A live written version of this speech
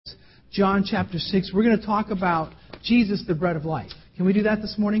John chapter 6. We're going to talk about Jesus, the bread of life. Can we do that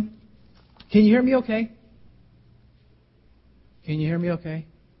this morning? Can you hear me okay? Can you hear me okay?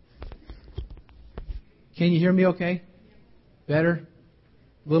 Can you hear me okay? Better?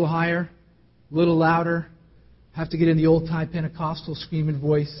 A little higher? A little louder? Have to get in the old-time Pentecostal screaming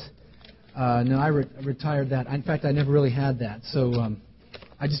voice. No, I retired that. In fact, I never really had that. So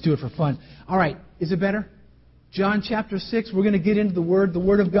I just do it for fun. All right. Is it better? John chapter 6, we're going to get into the Word. The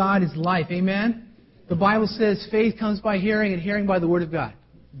Word of God is life. Amen? The Bible says faith comes by hearing and hearing by the Word of God.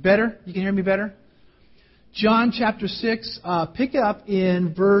 Better? You can hear me better? John chapter 6, pick up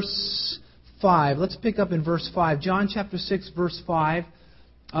in verse 5. Let's pick up in verse 5. John chapter 6, verse 5.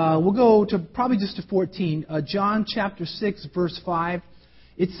 We'll go to probably just to 14. John chapter 6, verse 5.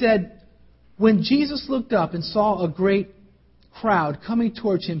 It said, when Jesus looked up and saw a great crowd coming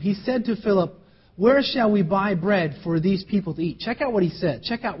towards him, he said to Philip, where shall we buy bread for these people to eat? Check out what he said.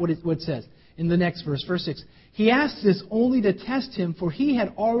 Check out what it says in the next verse, verse 6. He asked this only to test him, for he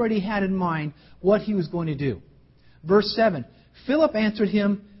had already had in mind what he was going to do. Verse 7. Philip answered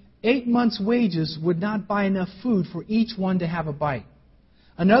him, 8 months' wages would not buy enough food for each one to have a bite.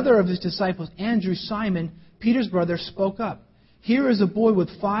 Another of his disciples, Andrew, Simon, Peter's brother, spoke up. Here is a boy with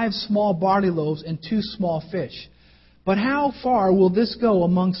 5 small barley loaves and 2 small fish. But how far will this go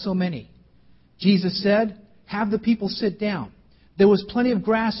among so many? Jesus said, have the people sit down. There was plenty of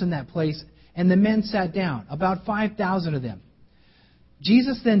grass in that place, and the men sat down, about 5,000 of them.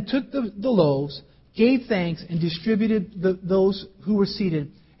 Jesus then took the loaves, gave thanks, and distributed those who were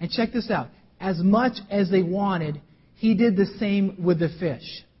seated. And check this out. As much as they wanted, he did the same with the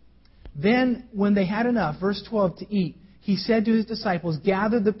fish. Then, when they had enough, verse 12, to eat, he said to his disciples,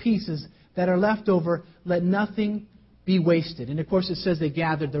 gather the pieces that are left over, let nothing be wasted. And of course it says they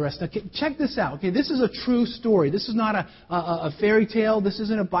gathered the rest. Now, check this out. Okay, this is a true story. This is not a fairy tale. This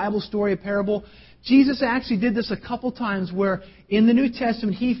isn't a Bible story, a parable. Jesus actually did this a couple times where in the New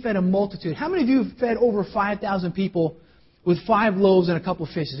Testament he fed a multitude. How many of you have fed over 5,000 people with 5 loaves and a couple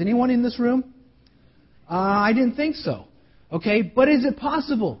of fishes? Anyone in this room? I didn't think so. Okay, but is it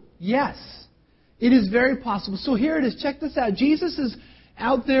possible? Yes. It is very possible. So here it is. Check this out. Jesus is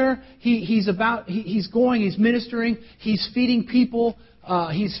out there. He's going. He's ministering. He's feeding people.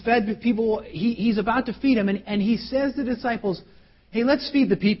 He's fed people. He's about to feed them, and he says to the disciples, "Hey, let's feed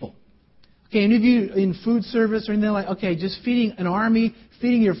the people." Okay, any of you in food service or anything like? Okay, just feeding an army,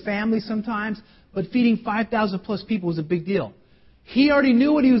 feeding your family sometimes, but feeding 5,000 plus people was a big deal. He already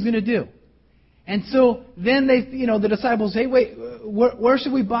knew what he was going to do. And so then the disciples say, wait, where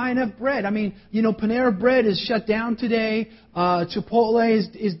should we buy enough bread? I mean, Panera Bread is shut down today.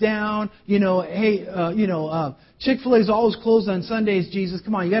 Chipotle is down. Chick-fil-A is always closed on Sundays, Jesus.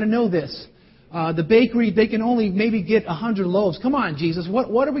 Come on, you got to know this. The bakery, they can only maybe get 100 loaves. Come on, Jesus,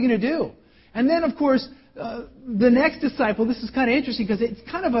 what are we going to do? And then, of course, the next disciple, this is kind of interesting because it's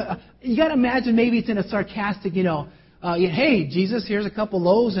kind of you got to imagine maybe it's in a sarcastic, hey, Jesus, here's a couple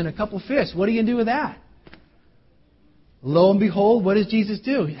loaves and a couple fish. What are you going to do with that? Lo and behold, what does Jesus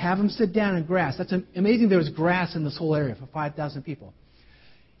do? Have them sit down in grass. That's amazing there was grass in this whole area for 5,000 people.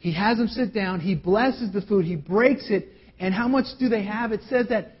 He has them sit down. He blesses the food. He breaks it. And how much do they have? It says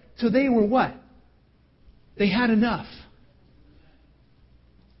that, so they were what? They had enough.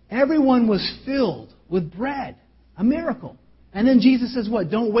 Everyone was filled with bread. A miracle. And then Jesus says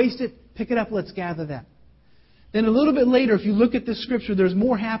what? Don't waste it. Pick it up. Let's gather that. Then a little bit later, if you look at this scripture, there's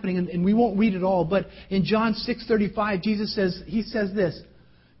more happening, and we won't read it all. But in John 6:35, Jesus says this.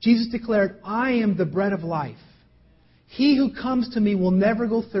 Jesus declared, I am the bread of life. He who comes to me will never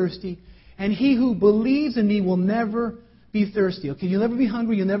go thirsty, and he who believes in me will never be thirsty. Okay, you'll never be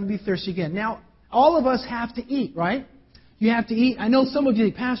hungry, you'll never be thirsty again. Now, all of us have to eat, right? You have to eat. I know some of you,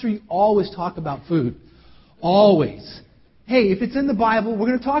 Pastor, you always talk about food. Always. Hey, if it's in the Bible, we're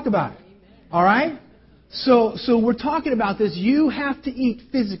going to talk about it. All right? So we're talking about this. You have to eat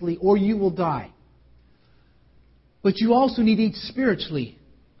physically or you will die. But you also need to eat spiritually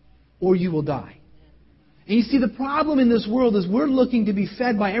or you will die. And you see, the problem in this world is we're looking to be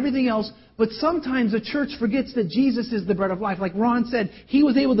fed by everything else, but sometimes the church forgets that Jesus is the bread of life. Like Ron said, he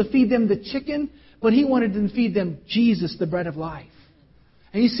was able to feed them the chicken, but he wanted to feed them Jesus, the bread of life.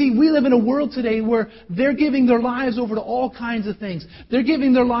 And you see, we live in a world today where they're giving their lives over to all kinds of things. They're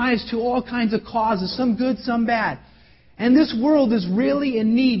giving their lives to all kinds of causes, some good, some bad. And this world is really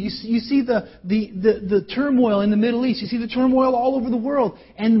in need. You see the turmoil in the Middle East. You see the turmoil all over the world.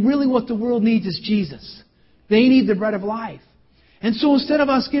 And really what the world needs is Jesus. They need the bread of life. And so instead of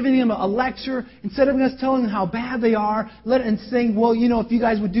us giving them a lecture, instead of us telling them how bad they are, and saying, well, if you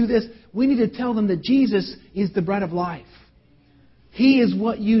guys would do this, we need to tell them that Jesus is the bread of life. He is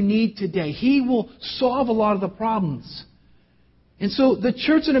what you need today. He will solve a lot of the problems. And so the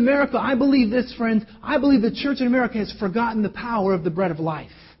church in America, I believe this, friends, I believe the church in America has forgotten the power of the bread of life.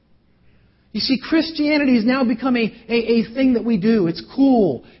 You see, Christianity has now become a thing that we do. It's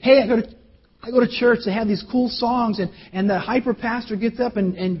cool. Hey, I go to church, they have these cool songs, and the hyper pastor gets up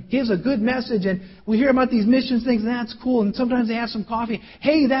and gives a good message, and we hear about these missions things, and that's cool, and sometimes they have some coffee.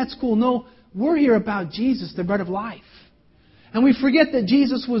 Hey, that's cool. No, we're here about Jesus, the bread of life. And we forget that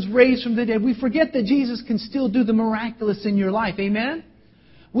Jesus was raised from the dead. We forget that Jesus can still do the miraculous in your life. Amen?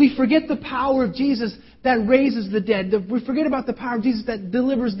 We forget the power of Jesus that raises the dead. We forget about the power of Jesus that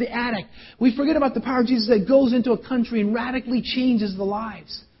delivers the addict. We forget about the power of Jesus that goes into a country and radically changes the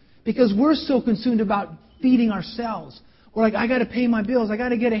lives. Because we're so consumed about feeding ourselves. We're like, I got to pay my bills. I got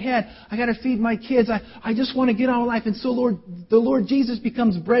to get ahead. I got to feed my kids. I just want to get on with life. And so the Lord Jesus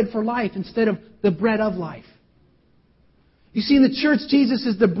becomes bread for life instead of the bread of life. You see, in the church, Jesus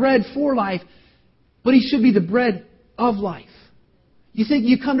is the bread for life, but He should be the bread of life. You think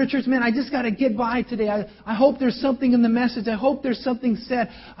you come to church, man, I just got to get by today. I hope there's something in the message. I hope there's something said.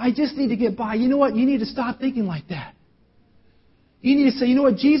 I just need to get by. You know what? You need to stop thinking like that. You need to say, you know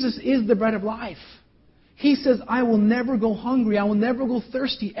what? Jesus is the bread of life. He says, I will never go hungry. I will never go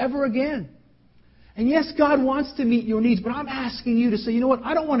thirsty ever again. And yes, God wants to meet your needs, but I'm asking you to say, you know what?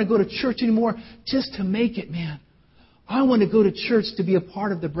 I don't want to go to church anymore just to make it, man. I want to go to church to be a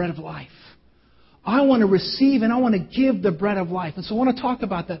part of the bread of life. I want to receive and I want to give the bread of life. And so I want to talk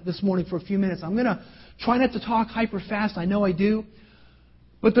about that this morning for a few minutes. I'm going to try not to talk hyper fast. I know I do.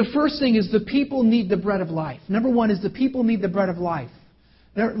 But the first thing is the people need the bread of life. Number one is the people need the bread of life.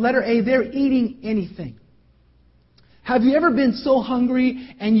 Letter A, they're eating anything. Have you ever been so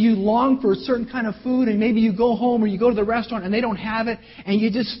hungry and you long for a certain kind of food and maybe you go home or you go to the restaurant and they don't have it and you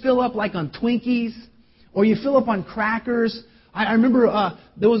just fill up like on Twinkies? Or you fill up on crackers. I remember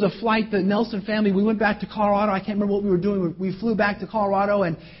there was a flight, the Nelson family, we went back to Colorado. I can't remember what we were doing. We flew back to Colorado,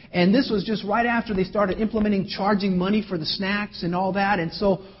 and this was just right after they started implementing charging money for the snacks and all that. And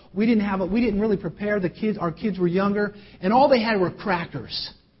so we didn't really prepare the kids. Our kids were younger, and all they had were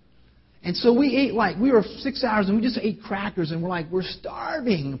crackers. And so we were 6 hours, and we just ate crackers, and we're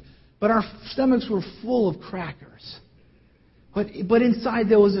starving. But our stomachs were full of crackers. But inside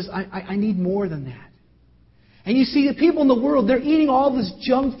there was this, I need more than that. And you see the people in the world, they're eating all this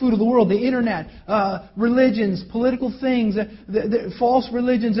junk food of the world, the internet, religions, political things, the false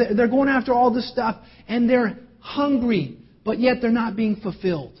religions. They're going after all this stuff, and they're hungry, but yet they're not being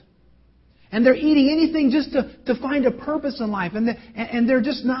fulfilled. And they're eating anything just to find a purpose in life, and they're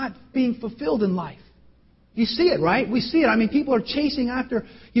just not being fulfilled in life. You see it, right? We see it. I mean, people are chasing after,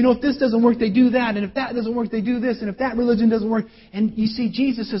 if this doesn't work, they do that, and if that doesn't work, they do this, and if that religion doesn't work. And you see,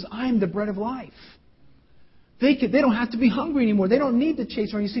 Jesus says, I'm the bread of life. They don't have to be hungry anymore. They don't need to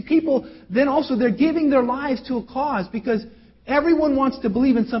chase around. You see, people, then also, they're giving their lives to a cause because everyone wants to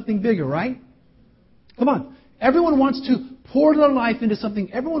believe in something bigger, right? Come on. Everyone wants to pour their life into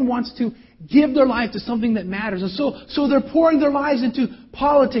something. Everyone wants to give their life to something that matters. And so they're pouring their lives into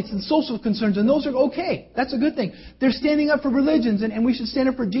politics and social concerns, and those are okay. That's a good thing. They're standing up for religions, and we should stand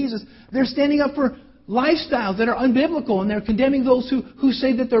up for Jesus. They're standing up for lifestyles that are unbiblical, and they're condemning those who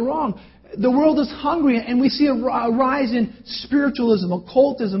say that they're wrong. The world is hungry, and we see a rise in spiritualism,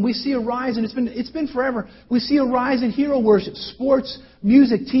 occultism. We see a rise, and it's been forever. We see a rise in hero worship, sports,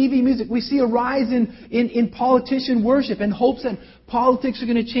 music, TV music. We see a rise in politician worship and hopes that politics are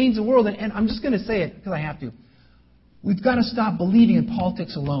going to change the world. And I'm just going to say it because I have to. We've got to stop believing in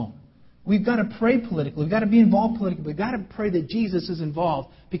politics alone. We've got to pray politically. We've got to be involved politically. We've got to pray that Jesus is involved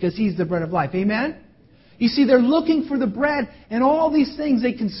because He's the bread of life. Amen? You see, they're looking for the bread and all these things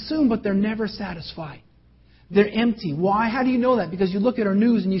they consume, but they're never satisfied. They're empty. Why? How do you know that? Because you look at our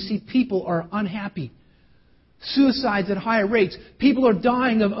news and you see people are unhappy. Suicides at higher rates. People are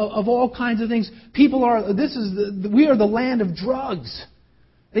dying of all kinds of things. We are the land of drugs.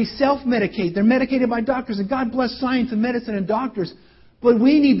 They self-medicate. They're medicated by doctors. And God bless science and medicine and doctors. But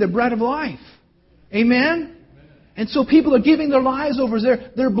we need the bread of life. Amen? And so people are giving their lives over.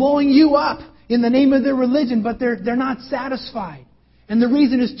 They're blowing you up in the name of their religion, but they're not satisfied. And the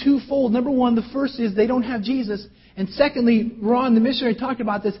reason is twofold. Number one, the first is they don't have Jesus. And secondly, Ron, the missionary, talked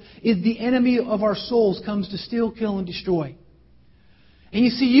about this, is the enemy of our souls comes to steal, kill, and destroy. And you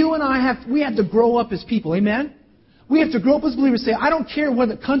see, you and I have to grow up as people. Amen? We have to grow up as believers. Say, I don't care what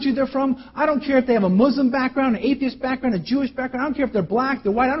country they're from. I don't care if they have a Muslim background, an atheist background, a Jewish background. I don't care if they're black,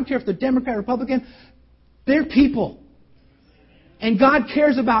 they're white. I don't care if they're Democrat, Republican. They're people. And God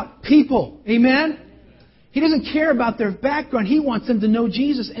cares about people. Amen? He doesn't care about their background. He wants them to know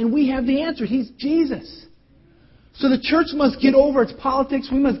Jesus. And we have the answer. He's Jesus. So the church must get over its politics.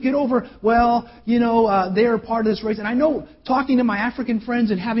 We must get over, they're part of this race. And I know, talking to my African friends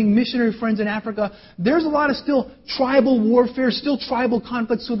and having missionary friends in Africa, there's a lot of still tribal warfare, still tribal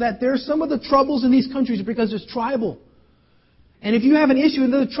conflict, so that there's some of the troubles in these countries because it's tribal. And if you have an issue with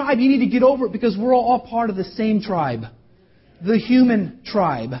another tribe, you need to get over it because we're all part of the same tribe. The human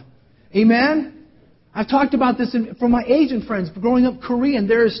tribe. Amen? I've talked about this from my Asian friends. Growing up Korean,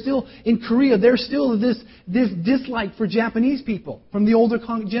 there's still this dislike for Japanese people from the older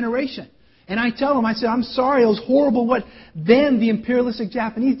generation. And I tell them, I said, I'm sorry, it was horrible what then the imperialistic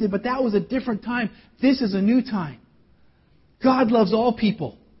Japanese did, but that was a different time. This is a new time. God loves all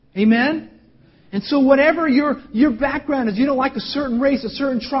people. Amen? And so whatever your background is, you don't like a certain race, a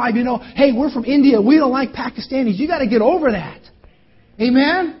certain tribe, hey, we're from India, we don't like Pakistanis. You got to get over that.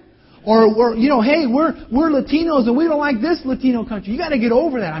 Amen? Or hey, we're Latinos and we don't like this Latino country. You got to get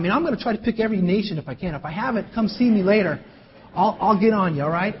over that. I mean, I'm going to try to pick every nation if I can. If I haven't, come see me later. I'll get on you, all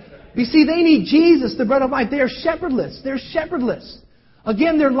right? You see, they need Jesus, the bread of life. They are shepherdless. They're shepherdless.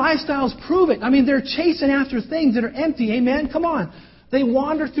 Again, their lifestyles prove it. I mean, they're chasing after things that are empty. Amen? Come on. They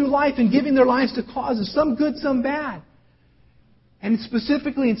wander through life and giving their lives to causes, some good, some bad. And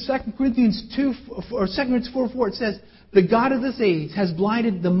specifically in 2 Corinthians 4:4, it says, the God of this age has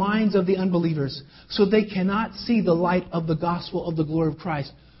blinded the minds of the unbelievers so they cannot see the light of the gospel of the glory of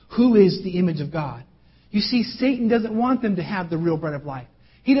Christ, who is the image of God. You see, Satan doesn't want them to have the real bread of life.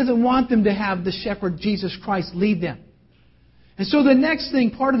 He doesn't want them to have the shepherd, Jesus Christ, lead them. And so the next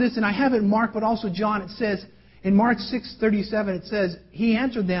thing, part of this, and I have it in Mark, but also John, it says, in Mark 6:37, it says, he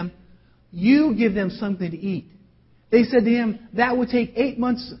answered them, you give them something to eat. They said to him, that would take 8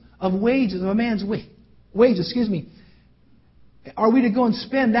 months of wages, of a man's wages. Are we to go and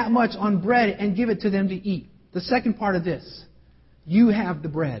spend that much on bread and give it to them to eat? The second part of this, you have the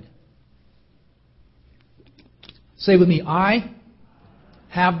bread. Say with me, I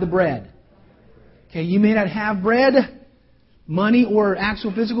have the bread. Okay, you may not have bread, money or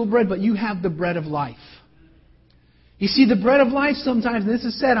actual physical bread, but you have the bread of life. You see, the bread of life sometimes, and this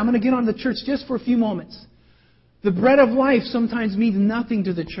is said, I'm going to get on the church just for a few moments. The bread of life sometimes means nothing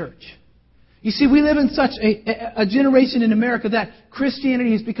to the church. You see, we live in such a generation in America that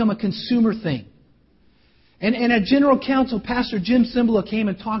Christianity has become a consumer thing. And at General Council, Pastor Jim Cymbala came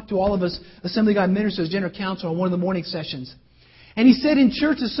and talked to all of us Assembly of God ministers, General Council, on one of the morning sessions. And he said in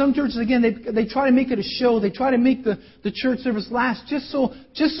churches, some churches, again, they try to make it a show. They try to make the church service last just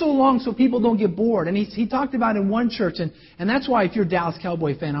so long so people don't get bored. And he talked about in one church, and that's why if you're a Dallas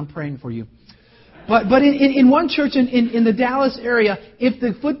Cowboy fan, I'm praying for you. But in one church in the Dallas area, if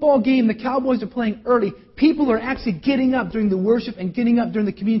the football game, the Cowboys are playing early, people are actually getting up during the worship and getting up during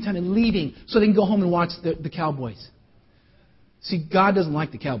the communion time and leaving so they can go home and watch the Cowboys. See, God doesn't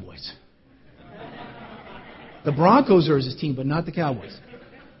like the Cowboys. The Broncos are his team, but not the Cowboys.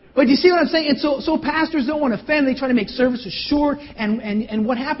 But you see what I'm saying? And so pastors don't want to offend. They try to make services short. And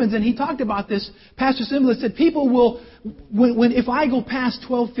what happens, and he talked about this, Pastor Cymbala said, people will, if I go past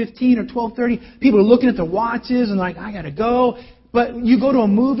 12:15 or 12:30, people are looking at their watches and like, I got to go. But you go to a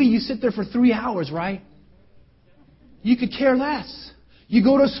movie, you sit there for 3 hours, right? You could care less. You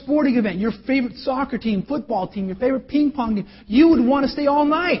go to a sporting event, your favorite soccer team, football team, your favorite ping pong team, you would want to stay all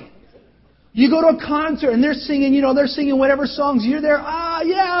night. You go to a concert and they're singing whatever songs. You're there,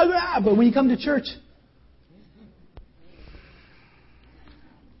 yeah. But when you come to church,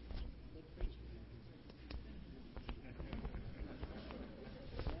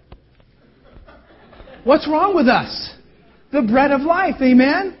 what's wrong with us? The bread of life,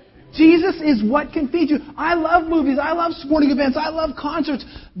 amen? Jesus is what can feed you. I love movies, I love sporting events, I love concerts,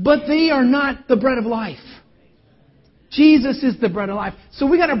 but they are not the bread of life. Jesus is the bread of life. So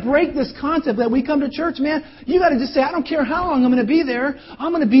we got to break this concept that we come to church, man. You got to just say, I don't care how long I'm going to be there.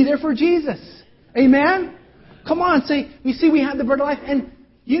 I'm going to be there for Jesus. Amen? Come on, say, you see, we have the bread of life. And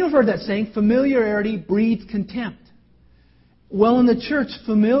you've heard that saying, familiarity breeds contempt. Well, in the church,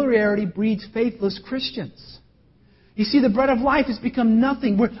 familiarity breeds faithless Christians. You see, the bread of life has become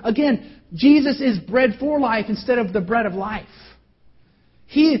nothing. Again, Jesus is bread for life instead of the bread of life.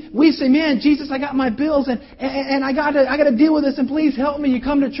 We say, man, Jesus, I got my bills and I got to deal with this and please help me. You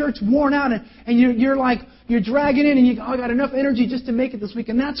come to church worn out and you're dragging in and I got enough energy just to make it this week,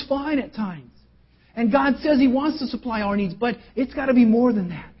 and that's fine at times. And God says He wants to supply our needs, but it's got to be more than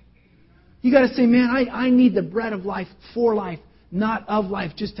that. You got to say, man, I need the bread of life for life, not of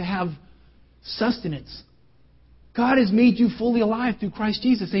life, just to have sustenance. God has made you fully alive through Christ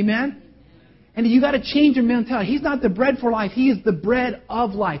Jesus. Amen? And you got to change your mentality. He's not the bread for life. He is the bread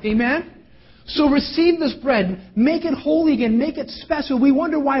of life. Amen? So receive this bread. Make it holy again. Make it special. We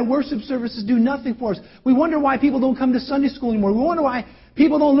wonder why worship services do nothing for us. We wonder why people don't come to Sunday school anymore. We wonder why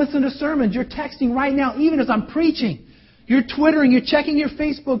people don't listen to sermons. You're texting right now, even as I'm preaching. You're Twittering. You're checking your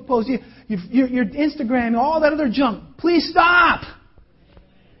Facebook posts. Your Instagram. All that other junk. Please stop.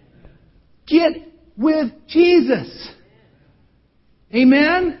 Get with Jesus.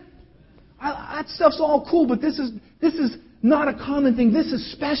 Amen? That stuff's all cool, but this is not a common thing. This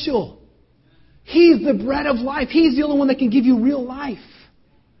is special. He's the bread of life. He's the only one that can give you real life.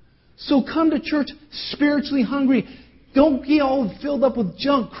 So come to church spiritually hungry. Don't get all filled up with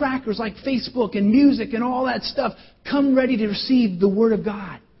junk crackers like Facebook and music and all that stuff. Come ready to receive the Word of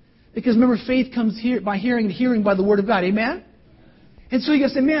God. Because remember, faith comes by hearing and hearing by the Word of God. Amen? And so you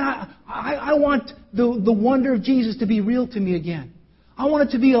gotta say, man, I want the wonder of Jesus to be real to me again. I want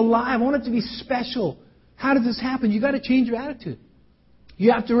it to be alive. I want it to be special. How does this happen? You got to change your attitude.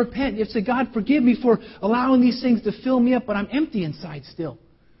 You have to repent. You have to say, God, forgive me for allowing these things to fill me up, but I'm empty inside still.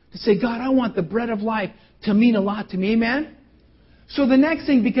 To say, God, I want the bread of life to mean a lot to me. Amen? So the next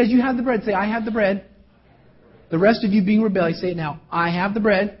thing, because you have the bread, say, I have the bread. The rest of you being rebellious, say it now. I have the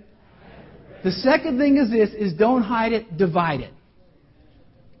bread. The second thing is this, is don't hide it, divide it.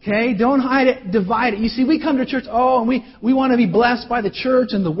 Okay? Don't hide it, divide it. You see, we come to church, and we want to be blessed by the church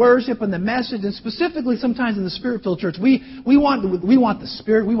and the worship and the message, and specifically sometimes in the Spirit-filled church. We want the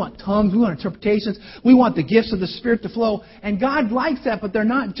Spirit, we want tongues, we want interpretations, we want the gifts of the Spirit to flow. And God likes that, but they're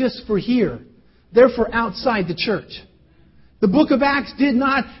not just for here. They're for outside the church. The book of Acts did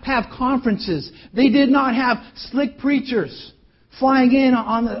not have conferences. They did not have slick preachers flying in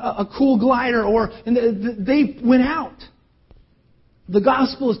on a cool glider, they went out. The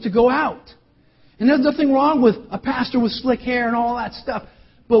gospel is to go out. And there's nothing wrong with a pastor with slick hair and all that stuff.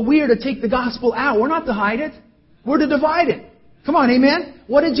 But we are to take the gospel out. We're not to hide it. We're to divide it. Come on, amen?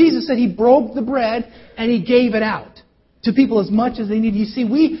 What did Jesus say? He broke the bread and He gave it out to people as much as they need. You see,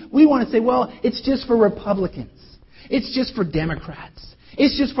 we want to say, well, it's just for Republicans. It's just for Democrats.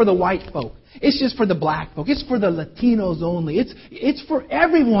 It's just for the white folk. It's just for the black folk. It's for the Latinos only. It's for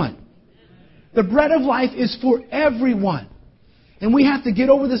everyone. The bread of life is for everyone. And we have to get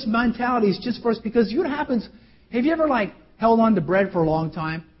over this mentality. It's just for us, because you know what happens? Have you ever held on to bread for a long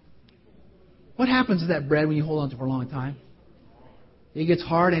time? What happens to that bread when you hold on to it for a long time? It gets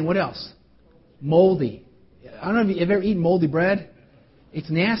hard, and what else? Moldy. I don't know if you've ever eaten moldy bread. It's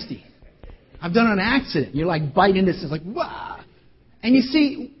nasty. I've done it on accident. You're biting into this, it's like, wah! And you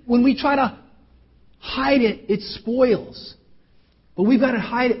see, when we try to hide it, it spoils. But we've got to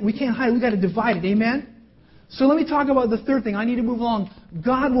hide it. We can't hide it. We've got to divide it. Amen? So let me talk about the third thing. I need to move along.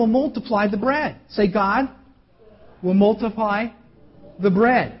 God will multiply the bread. Say, God will multiply the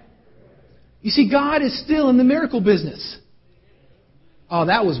bread. You see, God is still in the miracle business. Oh,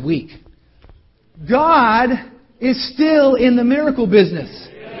 that was weak. God is still in the miracle business.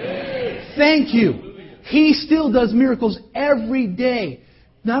 Thank you. He still does miracles every day.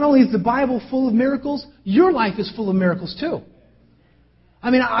 Not only is the Bible full of miracles, your life is full of miracles too. I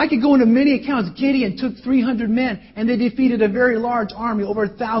mean, I could go into many accounts. Gideon took 300 men, and they defeated a very large army, over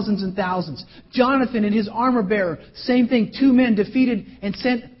thousands and thousands. Jonathan and his armor bearer, same thing. 2 men defeated and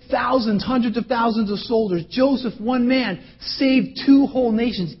sent thousands, hundreds of thousands of soldiers. Joseph, 1 man, saved 2 whole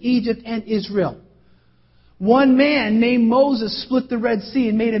nations, Egypt and Israel. 1 man named Moses split the Red Sea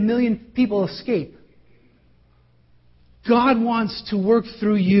and made 1 million people escape. God wants to work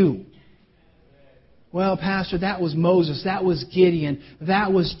through you. Well, Pastor, that was Moses, that was Gideon,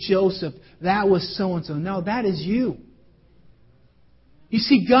 that was Joseph, that was so-and-so. No, that is you. You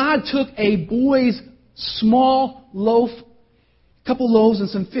see, God took a boy's small loaf, a couple loaves and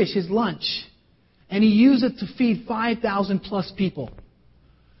some fish, his lunch, and He used it to feed 5,000 plus people.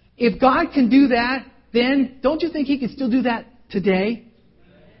 If God can do that, then don't you think He can still do that today?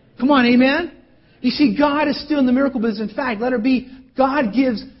 Come on, amen? You see, God is still in the miracle business. In fact, let her be, God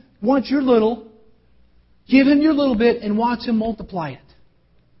wants your little. Give Him your little bit and watch Him multiply it.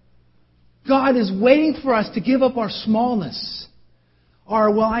 God is waiting for us to give up our smallness. Or,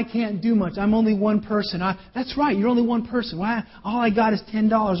 I can't do much. I'm only one person. That's right, you're only one person. All I got is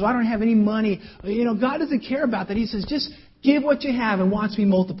 $10. I don't have any money. God doesn't care about that. He says, just give what you have and watch me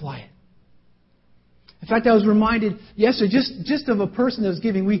multiply it. In fact, I was reminded yesterday just of a person that was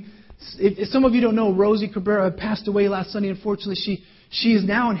giving. If some of you don't know, Rosie Cabrera passed away last Sunday. Unfortunately, she is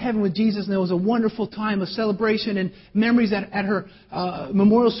now in heaven with Jesus, and there was a wonderful time of celebration and memories at her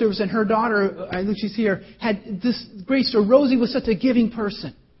memorial service. And her daughter, I think she's here, had this great story. Rosie was such a giving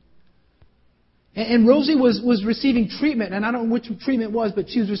person. And Rosie was receiving treatment, and I don't know which treatment it was, but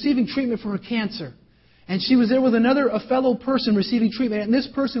she was receiving treatment for her cancer. And she was there with a fellow person receiving treatment. And this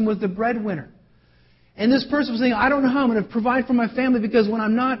person was the breadwinner. And this person was saying, I don't know how I'm going to provide for my family because when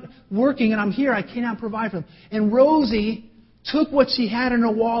I'm not working and I'm here, I cannot provide for them. And Rosie took what she had in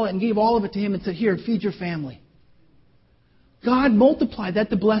her wallet and gave all of it to him and said, here, feed your family. God multiplied that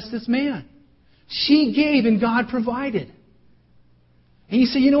to bless this man. She gave and God provided. And you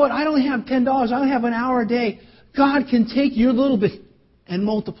say, you know what? I don't have $10. I don't have an hour a day. God can take your little bit and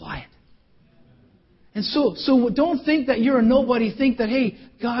multiply it. And so don't think that you're a nobody. Think that, hey,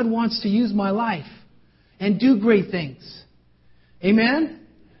 God wants to use my life and do great things. Amen?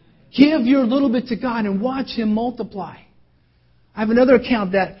 Give your little bit to God and watch Him multiply. I have another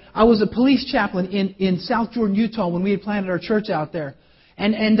account that I was a police chaplain in South Jordan, Utah when we had planted our church out there.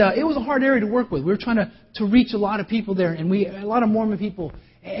 And it was a hard area to work with. We were trying to reach a lot of people there, and a lot of Mormon people.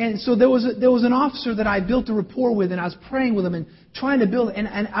 And so there was an officer that I built a rapport with, and I was praying with him and trying to build. And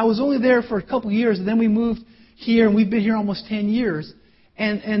I was only there for a couple of years, and then we moved here, and we've been here almost 10 years.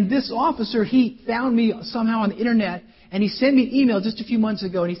 And this officer, he found me somehow on the internet, and he sent me an email just a few months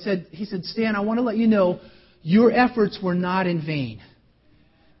ago, and he said, Stan, I want to let you know your efforts were not in vain.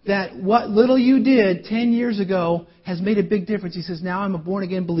 That what little you did 10 years ago has made a big difference. He says, now I'm a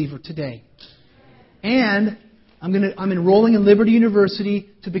born-again believer today. And I'm enrolling in Liberty University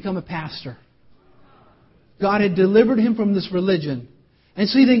to become a pastor. God had delivered him from this religion. And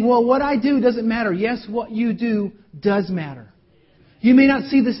so you think, well, what I do doesn't matter. Yes, what you do does matter. You may not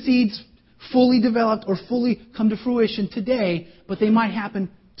see the seeds fully developed or fully come to fruition today, but they might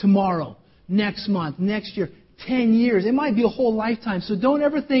happen tomorrow, next month, next year, 10 years. It might be a whole lifetime. So don't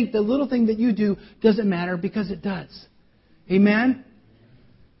ever think the little thing that you do doesn't matter, because it does. Amen?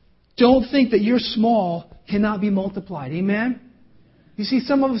 Don't think that you're small cannot be multiplied. Amen? You see,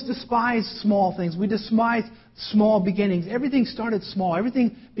 some of us despise small things. We despise small beginnings. Everything started small.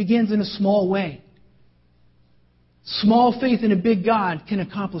 Everything begins in a small way. Small faith in a big God can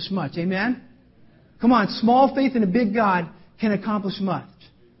accomplish much. Amen? Come on, small faith in a big God can accomplish much.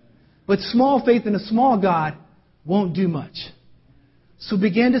 But small faith in a small God won't do much. So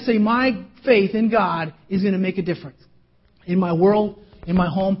begin to say, my faith in God is going to make a difference in my world, in my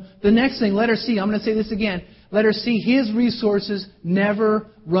home. The next thing, letter C, I'm going to say this again. Letter C, His resources never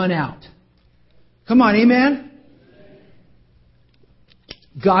run out. Come on, amen?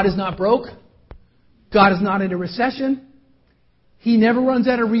 God is not broke. God is not in a recession. He never runs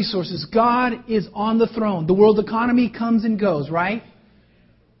out of resources. God is on the throne. The world economy comes and goes, right?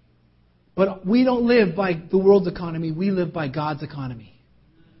 But we don't live by the world's economy. We live by God's economy.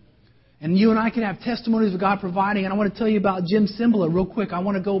 And you and I can have testimonies of God providing. And I want to tell you about Jim Cymbala real quick. I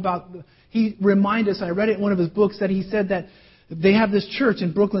want to go about... He reminded us, I read it in one of his books, that he said that they have this church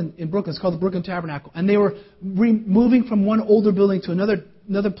in Brooklyn. It's called the Brooklyn Tabernacle. And they were moving from one older building to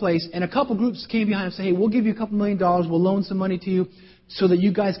another place. And a couple groups came behind and said, hey, we'll give you $2 million. We'll loan some money to you so that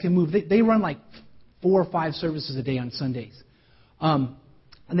you guys can move. They run like 4 or 5 services a day on Sundays.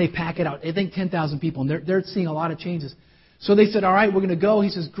 And they pack it out. I think 10,000 people. And they're seeing a lot of changes. So they said, all right, we're going to go. He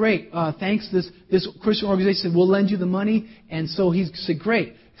says, great. Thanks. This Christian organization said, we'll lend you the money. And so he said,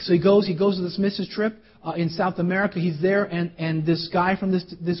 great. So he goes to this missions trip in South America. He's there, and this guy from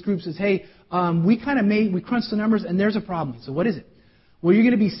this group says, hey, we crunched the numbers, and there's a problem. So what is it? Well, you're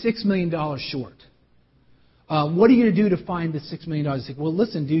going to be $6 million short. What are you going to do to find the $6 million? He's like, well,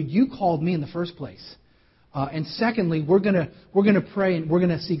 listen, dude, you called me in the first place. And secondly, we're going to pray, and we're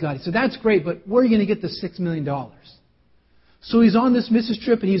going to see God. So that's great, but where are you going to get the $6 million? So he's on this missions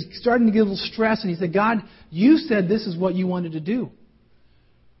trip, and he's starting to get a little stressed, and he said, God, you said this is what you wanted to do.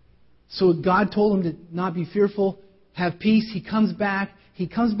 So God told him to not be fearful, have peace. He comes back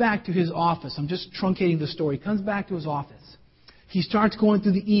to his office. I'm just truncating the story. He comes back to his office. He starts going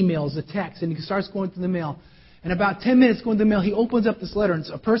through the emails, the texts, and he starts going through the mail. And about 10 minutes going through the mail, he opens up this letter, and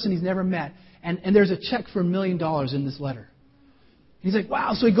it's a person he's never met. And there's a check for $1 million in this letter. He's like,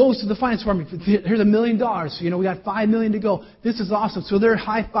 wow. So he goes to the finance department. Here's $1 million. So, we got $5 million to go. This is awesome. So they're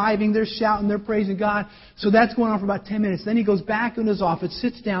high-fiving, they're shouting, they're praising God. So that's going on for about 10 minutes. Then he goes back in his office,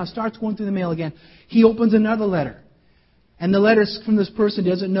 sits down, starts going through the mail again. He opens another letter. And the letter's from this person.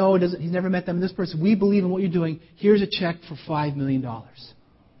 He doesn't know. He's never met them. And this person, we believe in what you're doing. Here's a check for $5 million.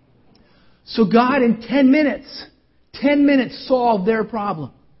 So God, in 10 minutes solved their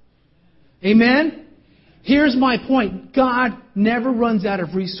problem. Amen? Here's my point. God never runs out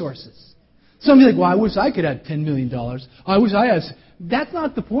of resources. Some of you are like, well, I wish I could have $10 million. I wish I had... That's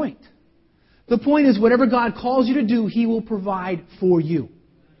not the point. The point is, whatever God calls you to do, He will provide for you.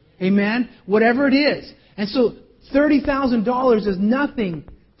 Amen? Whatever it is. And so, $30,000 is nothing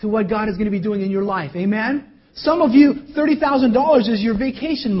to what God is going to be doing in your life. Amen? Some of you, $30,000 is your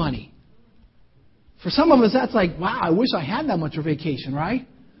vacation money. For some of us, that's like, wow, I wish I had that much of a vacation, right?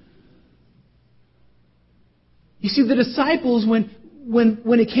 You see, the disciples, when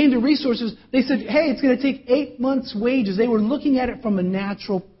it came to resources, they said, hey, it's going to take 8 months' wages. They were looking at it from a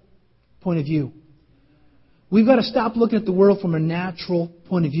natural point of view. We've got to stop looking at the world from a natural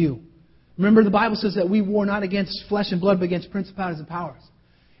point of view. Remember, the Bible says that we war not against flesh and blood, but against principalities and powers.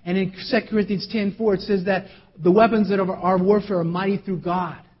 And in 2 Corinthians 10:4, it says that the weapons of our warfare are mighty through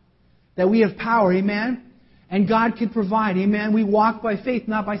God. That we have power, amen? And God can provide, amen? We walk by faith,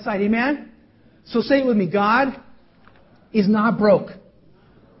 not by sight, amen? So say it with me. God is not broke.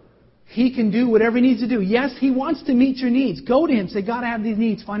 He can do whatever He needs to do. Yes, He wants to meet your needs. Go to Him. Say, God, I have these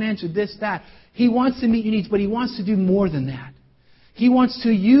needs, financial, this, that. He wants to meet your needs, but He wants to do more than that. He wants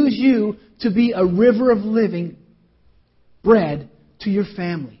to use you to be a river of living bread to your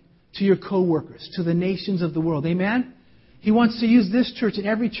family, to your co-workers, to the nations of the world. Amen? He wants to use this church and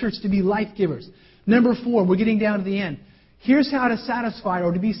every church to be life givers. Number 4, we're getting down to the end. Here's how to satisfy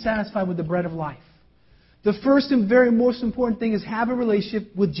or to be satisfied with the bread of life. The first and very most important thing is have a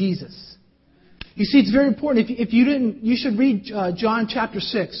relationship with Jesus. You see, it's very important. If you didn't, you should read John chapter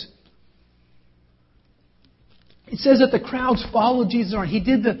 6. It says that the crowds followed Jesus around. He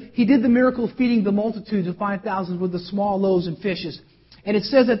did the miracle of feeding the multitudes of 5,000 with the small loaves and fishes. And it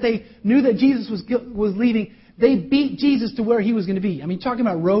says that they knew that Jesus was leaving. They beat Jesus to where He was going to be. I mean, talking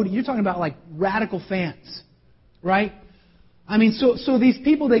about you're talking about like radical fans, right? I mean, so these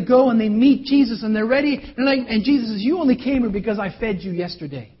people, they go and they meet Jesus and they're ready. And Jesus says, you only came here because I fed you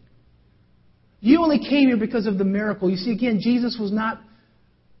yesterday. You only came here because of the miracle. You see, again, Jesus was not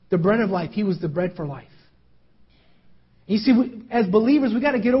the bread of life. He was the bread for life. You see, as believers, we've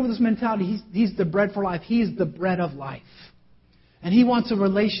got to get over this mentality. He's the bread for life. He's the bread of life. And He wants a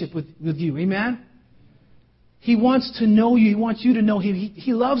relationship with you. Amen? He wants to know you. He wants you to know Him.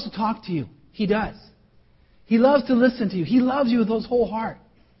 He loves to talk to you. He does. He loves to listen to you. He loves you with His whole heart.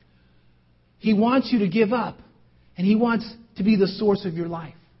 He wants you to give up. And He wants to be the source of your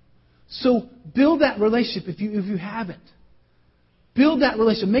life. So build that relationship if you haven't. Build that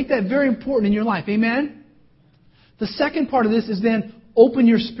relationship. Make that very important in your life. Amen? The second part of this is then open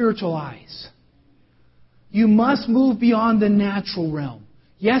your spiritual eyes. You must move beyond the natural realm.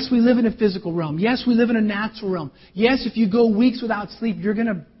 Yes, we live in a physical realm. Yes, we live in a natural realm. Yes, if you go weeks without sleep, you're going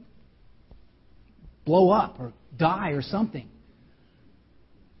to blow up or die or something.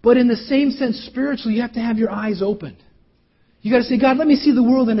 But in the same sense, spiritually, you have to have your eyes opened. You got to say, God, let me see the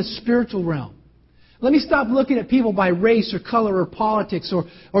world in a spiritual realm. Let me stop looking at people by race or color or politics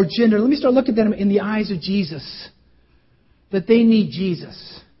or gender. Let me start looking at them in the eyes of Jesus. That they need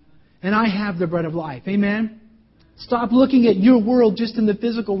Jesus. And I have the bread of life. Amen? Stop looking at your world just in the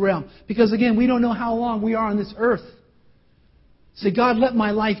physical realm. Because again, we don't know how long we are on this earth. Say, God, let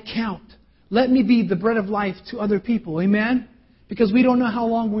my life count. Let me be the bread of life to other people. Amen? Because we don't know how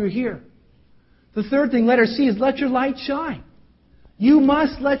long we're here. The third thing, letter C, is let your light shine. You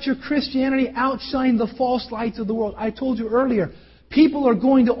must let your Christianity outshine the false lights of the world. I told you earlier, people are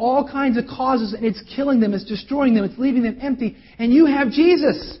going to all kinds of causes and it's killing them, it's destroying them, it's leaving them empty. And you have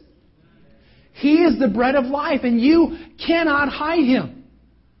Jesus. He is the bread of life and you cannot hide Him.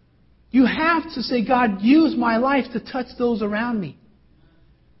 You have to say, God, use my life to touch those around me.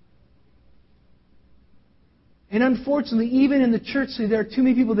 And unfortunately, even in the church, there are too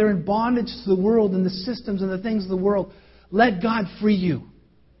many people that are in bondage to the world and the systems and the things of the world. Let God free you.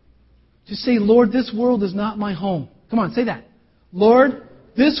 Just say, Lord, this world is not my home. Come on, say that. Lord,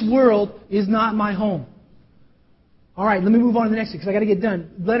 this world is not my home. All right, let me move on to the next thing because I got to get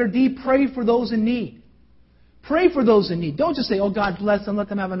done. Letter D, pray for those in need. Pray for those in need. Don't just say, oh, God bless them, let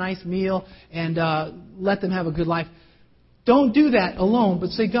them have a nice meal, and let them have a good life. Don't do that alone, but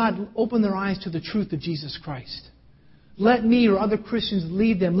say, God, open their eyes to the truth of Jesus Christ. Let me or other Christians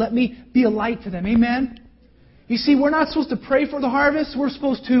lead them. Let me be a light to them. Amen? You see, we're not supposed to pray for the harvest. We're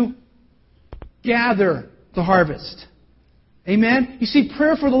supposed to gather the harvest. Amen? You see,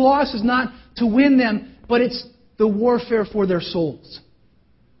 prayer for the lost is not to win them, but it's the warfare for their souls.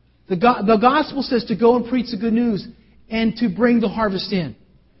 The gospel says to go and preach the good news and to bring the harvest in.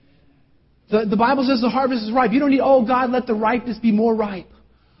 The Bible says the harvest is ripe. You don't need, oh God, let the ripeness be more ripe.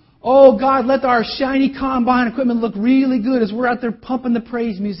 Oh God, let our shiny combine equipment look really good as we're out there pumping the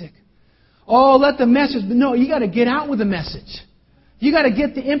praise music. Oh, let the message... No, you got to get out with the message. You got to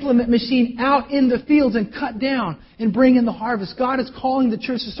get the implement machine out in the fields and cut down and bring in the harvest. God is calling the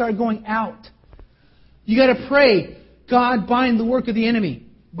church to start going out. You got to pray, God, bind the work of the enemy.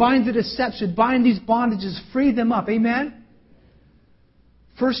 Bind the deception. Bind these bondages. Free them up. Amen?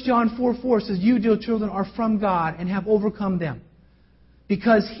 1 John 4:4 says, you, dear children, are from God and have overcome them.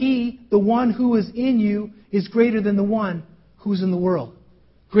 Because the one who is in you, is greater than the one who's in the world.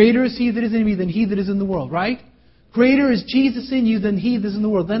 Greater is He that is in me than he that is in the world, right? Greater is Jesus in you than he that is in the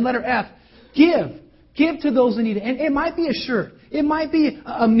world. Then letter F, give. Give to those in need. And it might be a shirt. It might be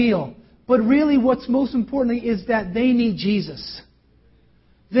a meal. But really what's most importantly is that they need Jesus.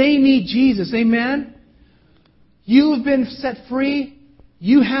 They need Jesus. Amen? You've been set free.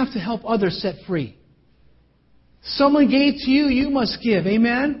 You have to help others set free. Someone gave to you, you must give.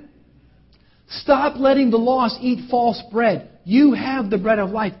 Amen? Stop letting the lost eat false bread. You have the bread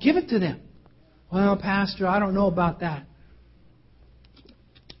of life. Give it to them. Well, Pastor, I don't know about that.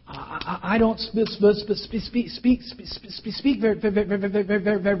 I don't speak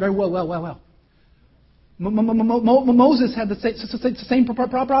very well. Moses had the same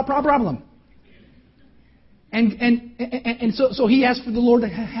problem. And so he asked for the Lord to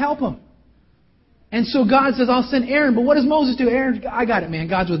help him. And so God says, I'll send Aaron. But what does Moses do? Aaron, I got it, man.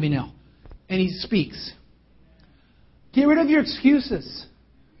 God's with me now. And he speaks. Get rid of your excuses.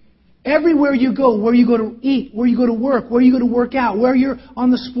 Everywhere you go, where you go to eat, where you go to work, where you go to work out, where you're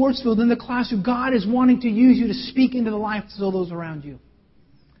on the sports field, in the classroom, God is wanting to use you to speak into the lives of those around you.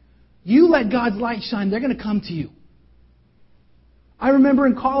 You let God's light shine, they're going to come to you. I remember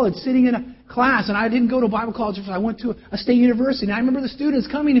in college sitting in a class, and I didn't go to Bible college, I went to a state university, and I remember the students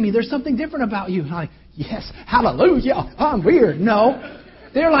coming to me, there's something different about you. And I'm like, yes, hallelujah, I'm weird. No.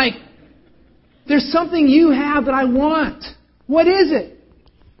 They're like, there's something you have that I want. What is it?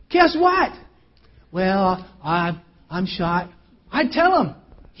 Guess what? Well, I'm shot. I'd tell them,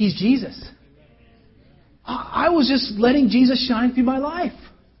 He's Jesus. I was just letting Jesus shine through my life.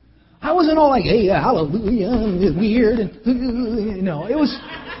 I wasn't all like, hey, hallelujah, weird. And, no, it was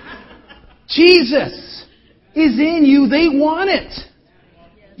Jesus is in you. They want it.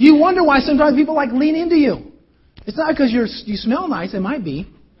 You wonder why sometimes people like lean into you. It's not because you smell nice. It might be.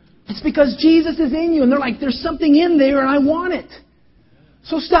 It's because Jesus is in you. And they're like, there's something in there and I want it.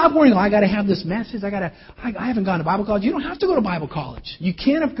 So stop worrying. I got to have this message. I haven't gone to Bible college. You don't have to go to Bible college. You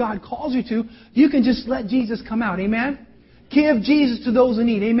can if God calls you to. You can just let Jesus come out. Amen? Give Jesus to those in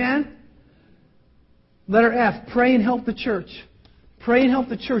need. Amen? Letter F. Pray and help the church. Pray and help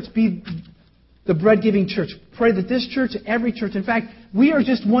the church be the bread-giving church. Pray that this church, every church. In fact, we are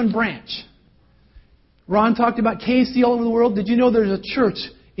just one branch. Ron talked about KFC all over the world. Did you know there's a church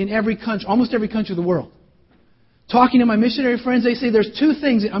in every country, almost every country of the world? Talking to my missionary friends, they say there's two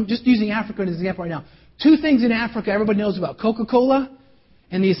things. I'm just using Africa as an example right now. Two things in Africa everybody knows about. Coca-Cola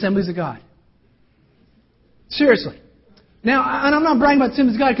and the Assemblies of God. Seriously. Now, and I'm not bragging about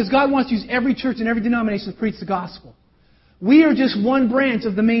Assemblies of God because God wants to use every church and every denomination to preach the gospel. We are just one branch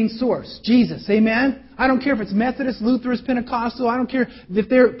of the main source, Jesus. Amen? I don't care if it's Methodist, Lutheran, Pentecostal. I don't care if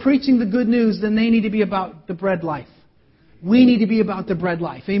they're preaching the good news, then they need to be about the bread life. We need to be about the bread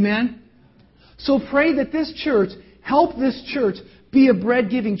life. Amen? So pray that this church, help this church be a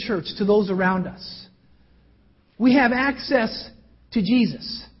bread-giving church to those around us. We have access to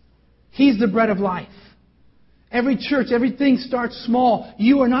Jesus. He's the bread of life. Every church, everything starts small.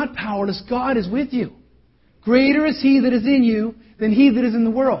 You are not powerless. God is with you. Greater is He that is in you than he that is in the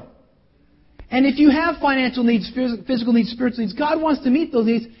world. And if you have financial needs, physical needs, spiritual needs, God wants to meet those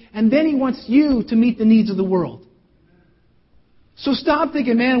needs, and then He wants you to meet the needs of the world. So stop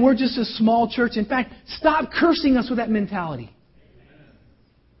thinking, man, we're just a small church. In fact, stop cursing us with that mentality.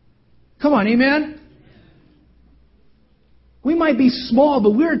 Come on, amen? We might be small,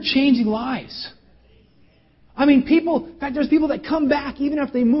 but we're changing lives. I mean, in fact, there's people that come back even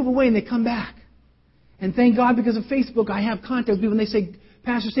after they move away and they come back. And thank God because of Facebook, I have contact with people and they say,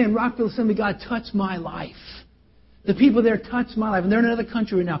 Pastor Stan, Rockville Assembly, God touched my life. The people there touched my life. And they're in another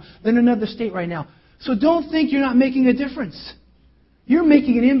country right now. They're in another state right now. So don't think you're not making a difference. You're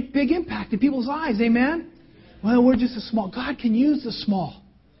making a big impact in people's lives. Amen? Well, we're just a small. God can use the small.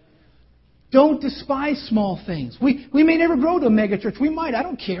 Don't despise small things. We may never grow to a mega church. We might. I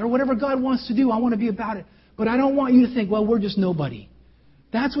don't care. Whatever God wants to do, I want to be about it. But I don't want you to think, well, we're just nobody.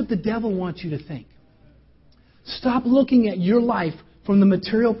 That's what the devil wants you to think. Stop looking at your life from the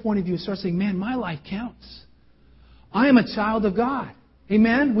material point of view and start saying, man, my life counts. I am a child of God.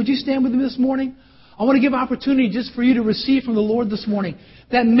 Amen? Would you stand with me this morning? I want to give opportunity just for you to receive from the Lord this morning.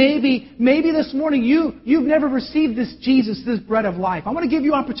 That maybe this morning you've never received this Jesus, this bread of life. I want to give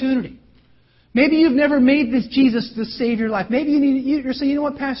you opportunity. Maybe you've never made this Jesus the Savior life. Maybe you're saying, you know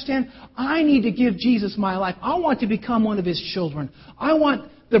what, Pastor Stan? I need to give Jesus my life. I want to become one of His children. I want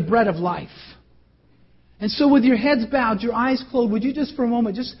the bread of life. And so with your heads bowed, your eyes closed, would you just for a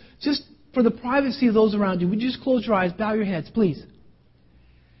moment, just for the privacy of those around you, would you just close your eyes, bow your heads, please?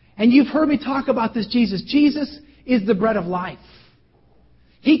 And you've heard me talk about this Jesus. Jesus is the bread of life.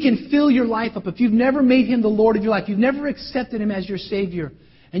 He can fill your life up. If you've never made Him the Lord of your life, you've never accepted Him as your Savior,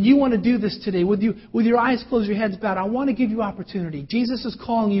 and you want to do this today, with your eyes closed, your heads bowed, I want to give you opportunity. Jesus is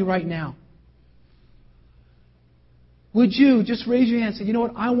calling you right now. Would you just raise your hand and say, you know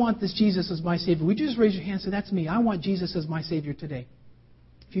what, I want this Jesus as my Savior. Would you just raise your hand and say, that's me. I want Jesus as my Savior today.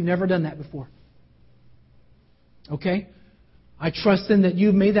 If you've never done that before. Okay? I trust then that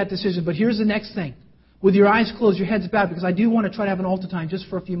you've made that decision. But here's the next thing. With your eyes closed, your heads bowed, because I do want to try to have an altar time just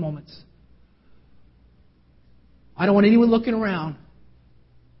for a few moments. I don't want anyone looking around.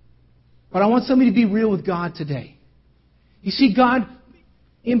 But I want somebody to be real with God today. You see, God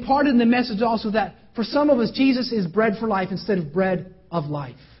imparted in the message also that for some of us, Jesus is bread for life instead of bread of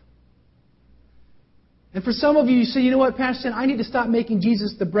life. And for some of you, you say, you know what, Pastor Stan, I need to stop making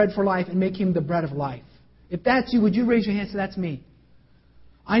Jesus the bread for life and make Him the bread of life. If that's you, would you raise your hand and say, that's me?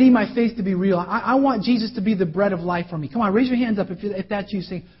 I need my faith to be real. I want Jesus to be the bread of life for me. Come on, raise your hands up if that's you.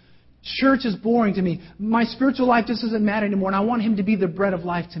 Say, church is boring to me. My spiritual life just doesn't matter anymore, and I want Him to be the bread of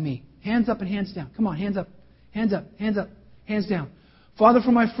life to me. Hands up and hands down. Come on, hands up, hands up, hands up, hands down. Father,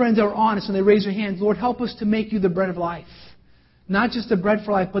 for my friends that are honest and they raise their hands, Lord, help us to make You the bread of life. Not just the bread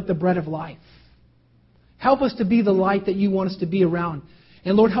for life, but the bread of life. Help us to be the light that You want us to be around.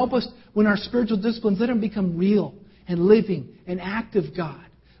 And Lord, help us when our spiritual disciplines, let them become real and living and active, God.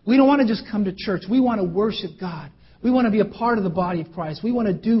 We don't want to just come to church. We want to worship God. We want to be a part of the body of Christ. We want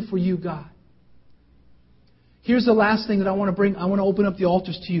to do for You, God. Here's the last thing that I want to bring. I want to open up the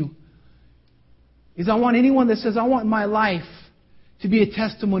altars to you. Is I want anyone that says, I want my life to be a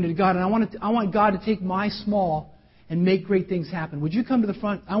testimony to God, and I want God to take my small and make great things happen. Would you come to the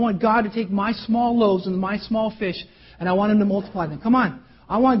front? I want God to take my small loaves and my small fish, and I want Him to multiply them. Come on.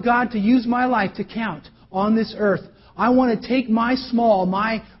 I want God to use my life to count on this earth. I want to take my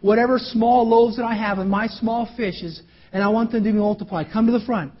whatever small loaves that I have and my small fishes, and I want them to be multiplied. Come to the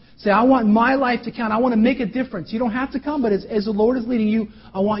front. Say, I want my life to count. I want to make a difference. You don't have to come, but as the Lord is leading you,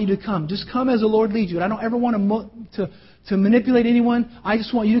 I want you to come. Just come as the Lord leads you. And I don't ever want to manipulate anyone. I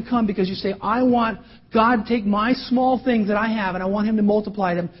just want you to come because you say, I want God to take my small things that I have and I want Him to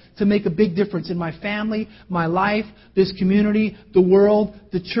multiply them to make a big difference in my family, my life, this community, the world,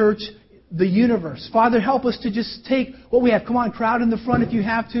 the church, the universe. Father, help us to just take what we have. Come on, crowd in the front if you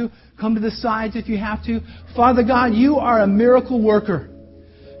have to. Come to the sides if you have to. Father God, You are a miracle worker.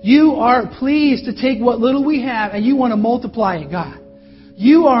 You are pleased to take what little we have and You want to multiply it, God.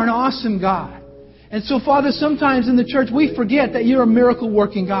 You are an awesome God. And so, Father, sometimes in the church we forget that You're a miracle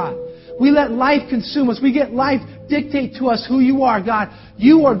working God. We let life consume us. We get life dictate to us who You are, God.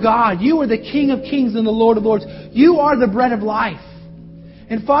 You are God. You are the King of kings and the Lord of lords. You are the bread of life.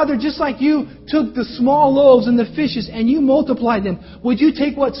 And Father, just like You took the small loaves and the fishes and You multiplied them, would You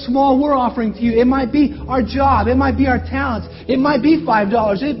take what small we're offering to You? It might be our job. It might be our talents. It might be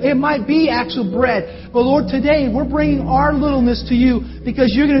 $5. It might be actual bread. But Lord, today we're bringing our littleness to You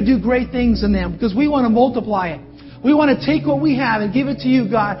because You're going to do great things in them. Because we want to multiply it. We want to take what we have and give it to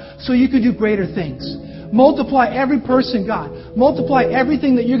You, God, so You could do greater things. Multiply every person, God. Multiply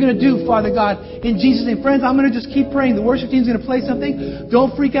everything that You're going to do, Father God, in Jesus' name. Friends, I'm going to just keep praying. The worship team's going to play something.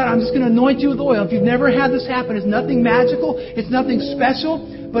 Don't freak out. I'm just going to anoint you with oil. If you've never had this happen, it's nothing magical. It's nothing special,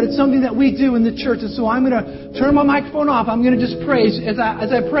 but it's something that we do in the church. And so I'm going to turn my microphone off. I'm going to just pray. As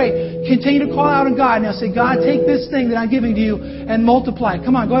I pray, continue to call out on God. Now say, God, take this thing that I'm giving to You and multiply it.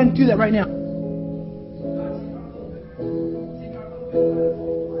 Come on, go ahead and do that right now.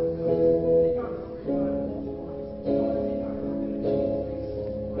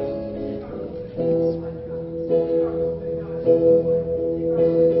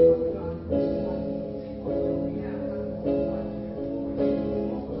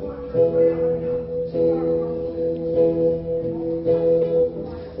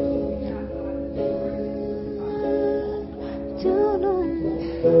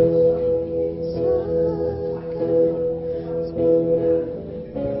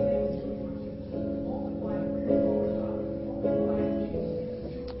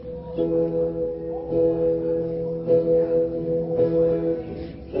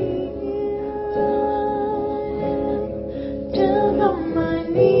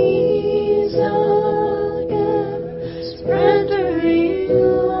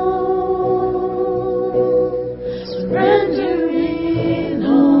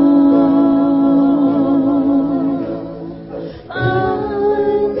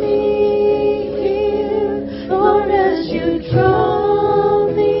 Draw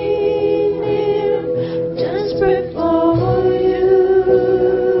me near, desperate for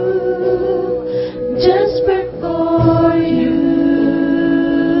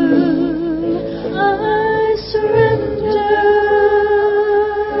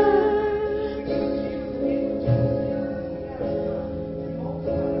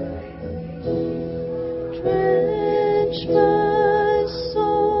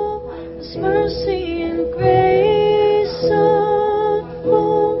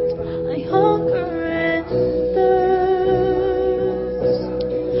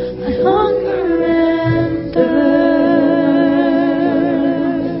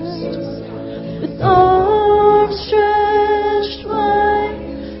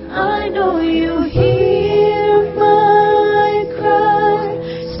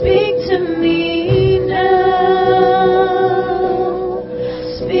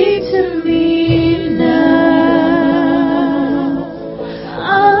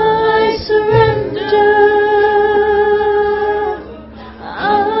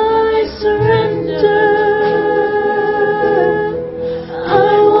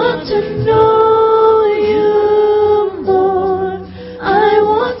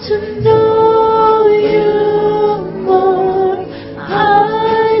to know you more.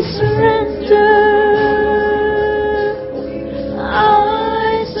 I surrender.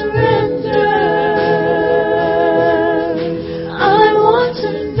 I surrender. I want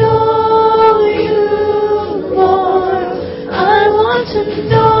to know you more. I want to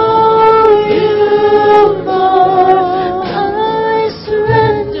know you more. I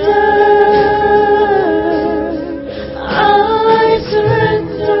surrender. I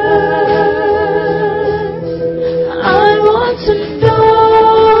surrender. I want to know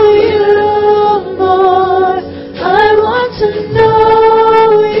you more. I want to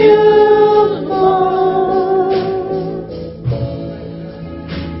know you more.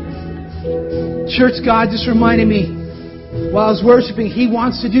 Church, God just reminded me while I was worshiping, He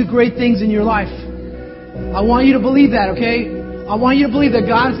wants to do great things in your life. I want you to believe that, okay? I want you to believe that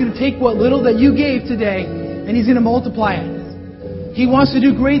God is going to take what little that you gave today and He's going to multiply it. He wants to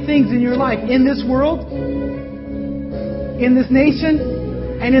do great things in your life, in this world, in this nation,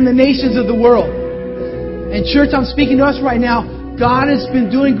 and in the nations of the world. And church, I'm speaking to us right now. God has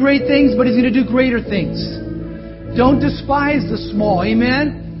been doing great things, but He's going to do greater things. Don't despise the small.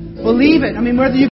 Amen? Believe it. I mean, whether you